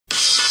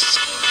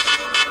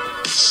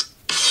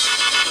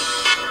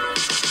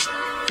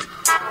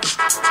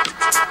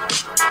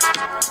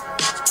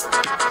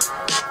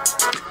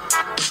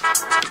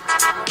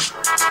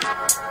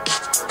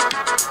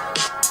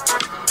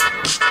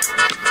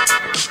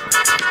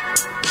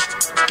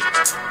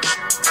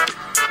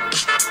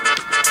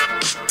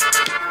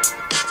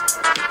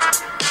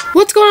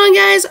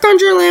guys,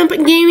 Conjure Lamp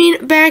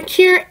Gaming back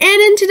here,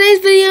 and in today's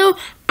video,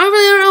 I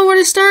really don't know where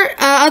to start,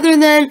 other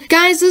than,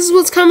 guys, this is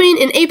what's coming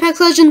in Apex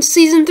Legends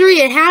Season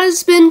 3. It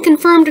has been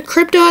confirmed,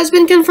 Crypto has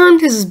been confirmed,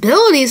 his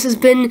abilities has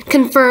been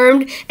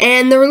confirmed,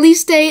 and the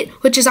release date,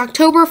 which is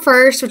October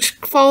 1st, which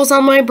falls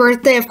on my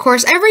birthday, of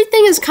course.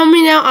 Everything is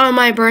coming out on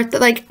my birthday,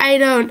 like,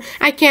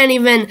 I can't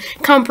even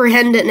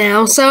comprehend it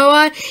now. So,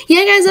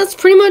 yeah, guys, that's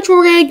pretty much what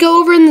we're gonna go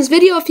over in this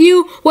video. A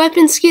few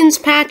weapon skins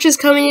patches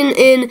coming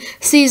in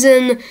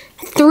Season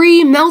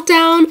 3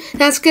 Meltdown.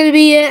 That's gonna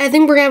be it. I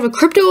think we're gonna have a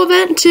crypto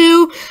event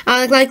too,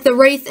 like the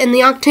Wraith and the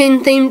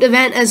Octane themed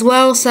event as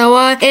well. So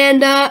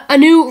and a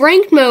new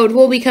ranked mode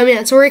will be coming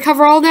out. So we're gonna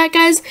cover all that,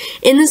 guys,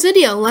 in this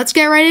video. Let's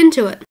get right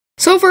into it.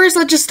 So first,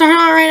 let's just start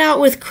right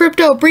out with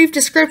Crypto. Brief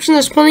description.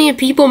 There's plenty of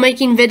people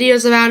making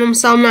videos about him,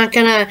 so I'm not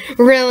gonna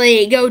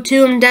really go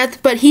too in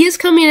depth, but he is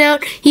coming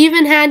out. He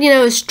even had,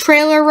 his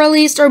trailer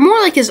released, or more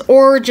like his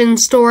origin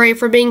story,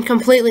 for being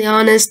completely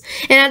honest.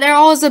 And had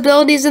all his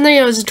abilities in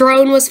there. His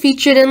drone was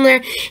featured in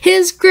there.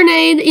 His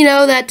grenade,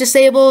 that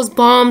disables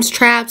bombs,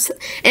 traps,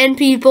 and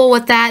people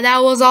with that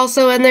was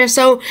also in there.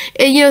 So,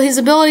 his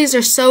abilities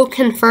are so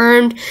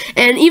confirmed.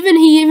 And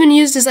he even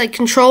used his,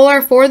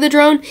 controller for the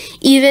drone,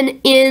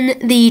 even in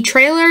the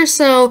trailer,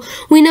 so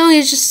we know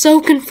he's just so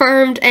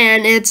confirmed,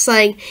 and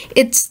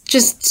it's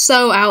just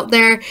so out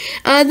there.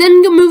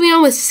 Then moving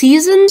on with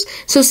seasons.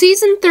 So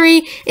Season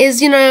 3 is,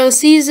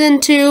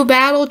 Season 2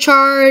 Battle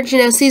Charge,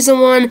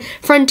 Season 1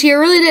 Frontier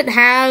really didn't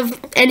have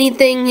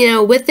anything,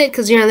 with it,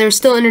 because, they're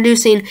still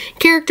introducing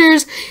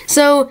characters.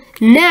 So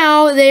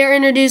now they are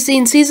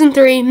introducing Season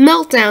 3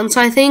 Meltdown. So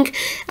I think,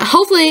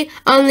 hopefully,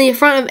 on the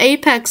front of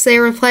Apex, they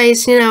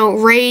replace,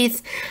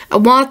 Wraith,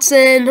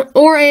 Watson,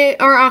 or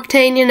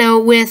Octane,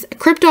 with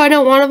Crypto. I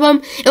know one of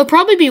them. It'll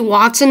probably be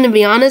Watson, to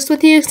be honest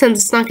with you,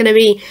 since it's not going to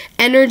be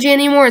Energy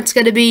anymore. It's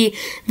going to be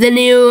the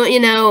new,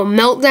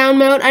 Meltdown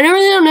mode. I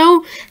really don't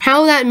know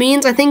how that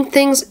means. I think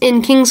things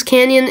in Kings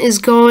Canyon is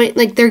going,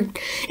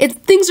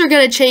 things are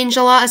going to change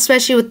a lot,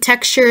 especially with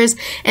textures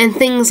and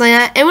things like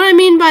that. And what I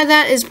mean by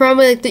that is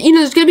probably,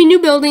 there's going to be new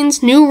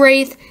buildings, new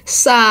Wraith,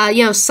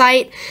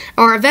 site,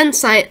 or event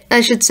site,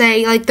 I should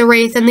say, like the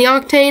Wraith and the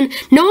Octane.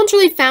 No one's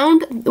really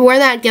found where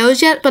that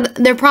goes yet, but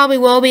there probably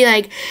will be,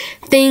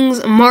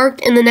 things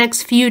marked in the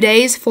next few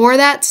days for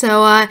that.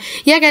 So,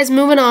 yeah, guys,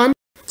 moving on.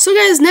 So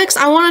guys, next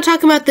I want to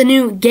talk about the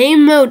new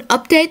game mode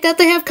update that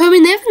they have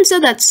coming. They haven't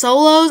said that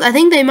solos. I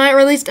think they might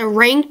release a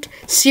ranked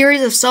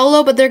series of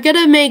solo, but they're going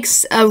to make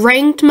a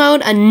ranked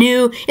mode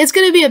it's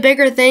going to be a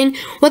bigger thing.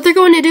 What they're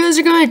going to do is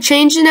they're going to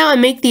change it now and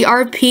make the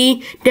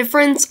RP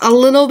difference a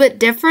little bit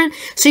different.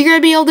 So you're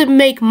going to be able to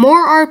make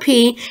more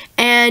RP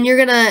and you're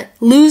going to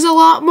lose a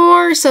lot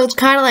more. So it's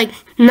kind of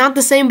not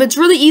the same, but it's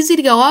really easy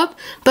to go up,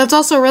 but it's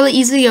also really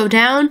easy to go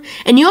down.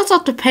 And you also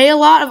have to pay a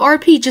lot of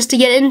RP just to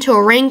get into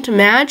a ranked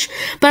match.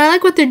 But I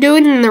like what they're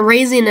doing, and they're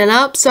raising it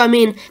up. So,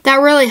 that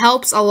really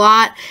helps a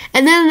lot.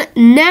 And then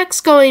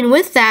next, going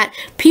with that,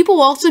 people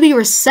will also be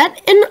reset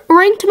in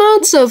ranked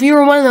mode. So if you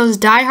were one of those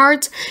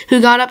diehards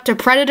who got up to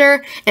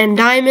Predator and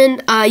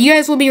Diamond, you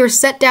guys will be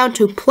reset down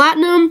to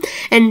Platinum.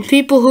 And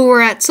people who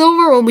were at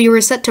Silver will be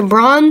reset to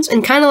Bronze,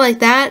 and kind of like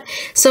that.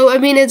 So,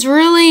 it's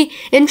really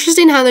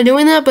interesting how they're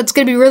doing that, but it's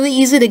going to be really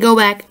easy to go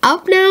back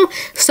up now.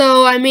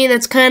 So,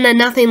 it's kind of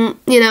nothing,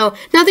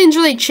 nothing's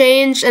really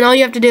changed, and all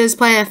you have to do is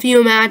play a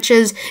few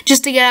matches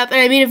just to get up.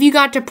 And if you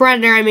got to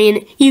Predator,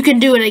 you can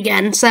do it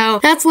again. So,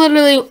 that's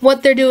literally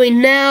what they're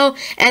doing now.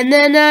 And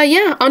then,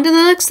 yeah, on to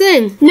the next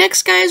thing.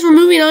 Next, guys, we're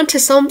moving on to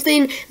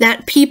something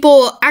that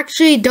people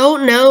actually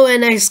don't know,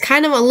 and is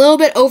kind of a little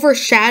bit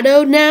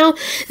overshadowed now.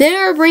 They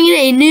are bringing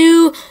a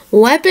new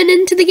weapon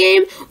into the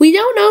game. We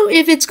don't know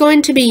if it's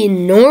going to be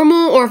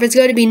normal or if it's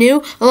going to be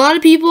new. A lot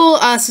of people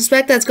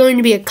suspect that's going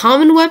to be a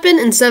common weapon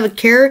instead of a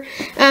care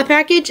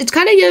package. It's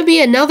kind of going to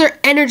be another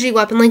energy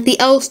weapon like the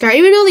L-Star.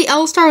 Even though the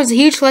L-Star was a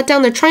huge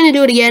letdown, they're trying to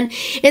do it again.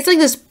 It's like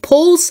this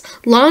pulse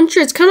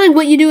launcher. It's kind of like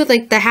what you do with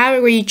the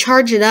Habit, where you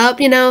charge it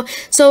up,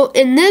 So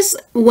in this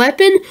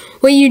weapon,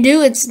 what you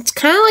do, it's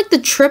kind of like the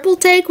triple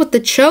take with the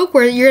choke,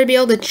 where you're going to be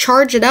able to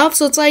charge it up.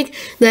 So it's like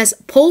this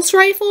pulse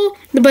rifle,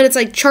 but it's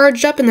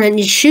charged up and then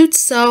you shoot.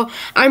 So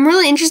I'm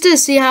really interested to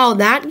see how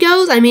that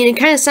goes. It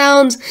kind of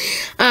sounds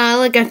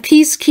like a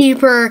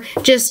Peacekeeper,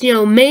 just,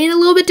 made a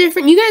little bit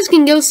different. You guys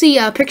can go see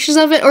pictures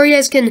of it, or you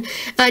guys can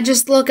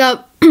just look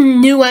up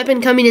new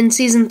weapon coming in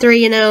Season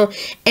 3,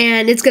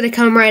 and it's gonna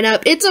come right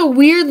up. It's a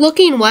weird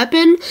looking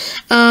weapon,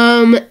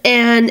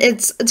 and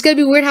it's gonna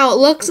be weird how it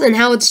looks and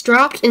how it's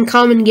dropped in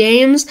common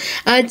games.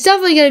 It's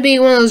definitely gonna be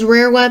one of those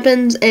rare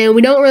weapons, and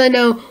we don't really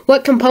know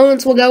what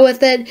components will go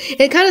with it.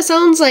 It kind of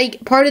sounds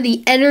like part of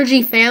the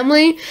Energy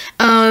family.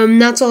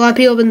 That's what a lot of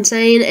people have been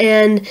saying,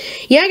 and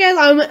yeah, guys,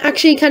 I'm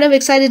actually kind of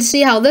excited to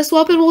see how this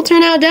weapon will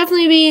turn out.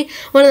 Definitely be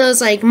one of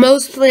those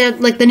most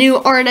the new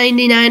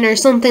R99 or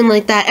something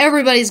like that.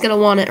 Everybody's gonna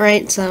want it,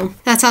 right? So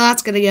that's how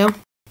that's gonna go.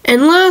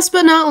 And last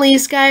but not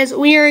least, guys,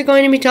 we are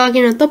going to be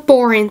talking about the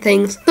boring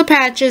things, the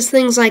patches,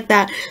 things like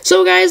that.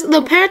 So, guys,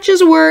 the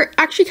patches were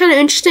actually kind of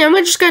interesting. I'm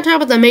just going to talk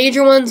about the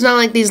major ones, not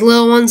like these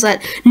little ones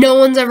that no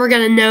one's ever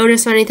going to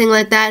notice or anything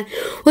like that.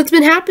 What's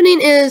been happening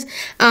is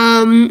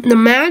the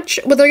match,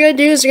 what they're going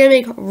to do is they're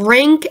going to make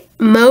rank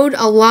mode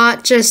a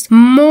lot just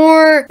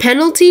more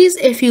penalties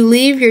if you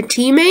leave your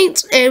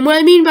teammates. And what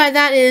I mean by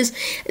that is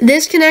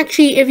this can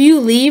actually, if you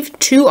leave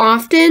too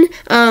often,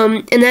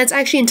 and that's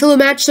actually until the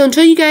match, so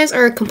until you guys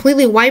are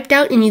completely wiped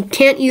out and you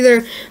can't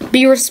either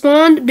be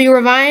respawned, be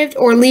revived,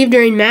 or leave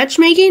during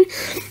matchmaking.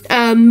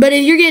 But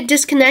if you get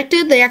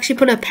disconnected, they actually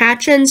put a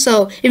patch in,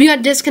 so if you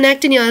got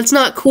disconnected, that's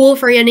not cool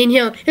for you,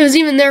 it was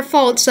even their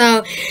fault,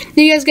 so if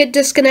you guys get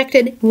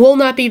disconnected, will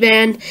not be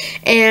banned.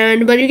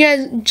 But if you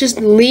guys just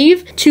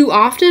leave too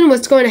often,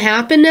 what's going to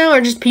happen now,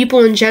 or just people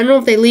in general,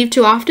 if they leave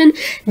too often,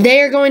 they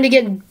are going to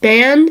get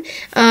banned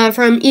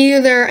from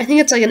either, I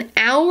think it's like an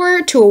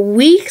hour to a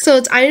week,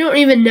 so I don't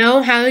even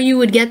know how you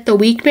would get the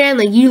week ban.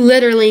 Like, you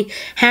literally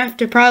have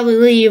to probably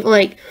leave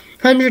like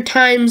 100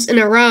 times in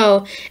a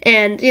row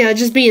and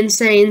just be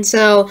insane.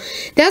 So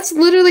that's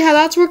literally how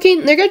that's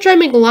working. They're gonna try to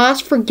make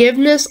lost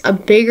forgiveness a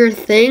bigger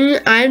thing.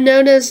 I've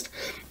noticed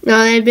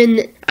they've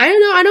been, I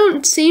don't know, I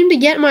don't seem to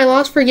get my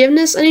lost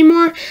forgiveness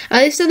anymore.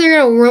 They said they're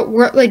gonna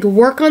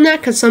work on that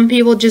because some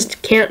people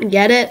just can't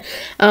get it.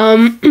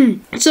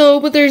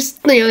 But there's,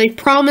 they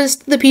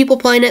promised the people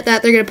playing it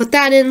that they're gonna put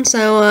that in.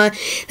 So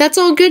that's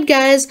all good,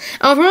 guys.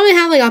 I'll probably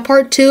have like a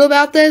part 2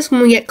 about this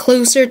when we get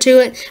closer to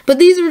it. But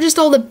these were just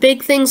all the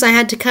big things I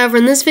had to cover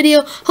in this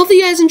video. Hopefully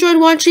you guys enjoyed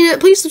watching it.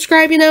 Please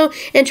subscribe,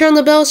 and turn on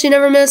the bell so you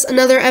never miss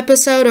another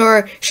episode,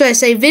 or should I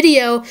say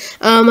video,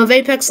 of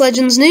Apex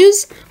Legends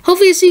news.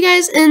 Hopefully see you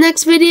guys in the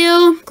next video.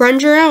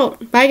 Grunger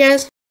out. Bye,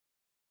 guys.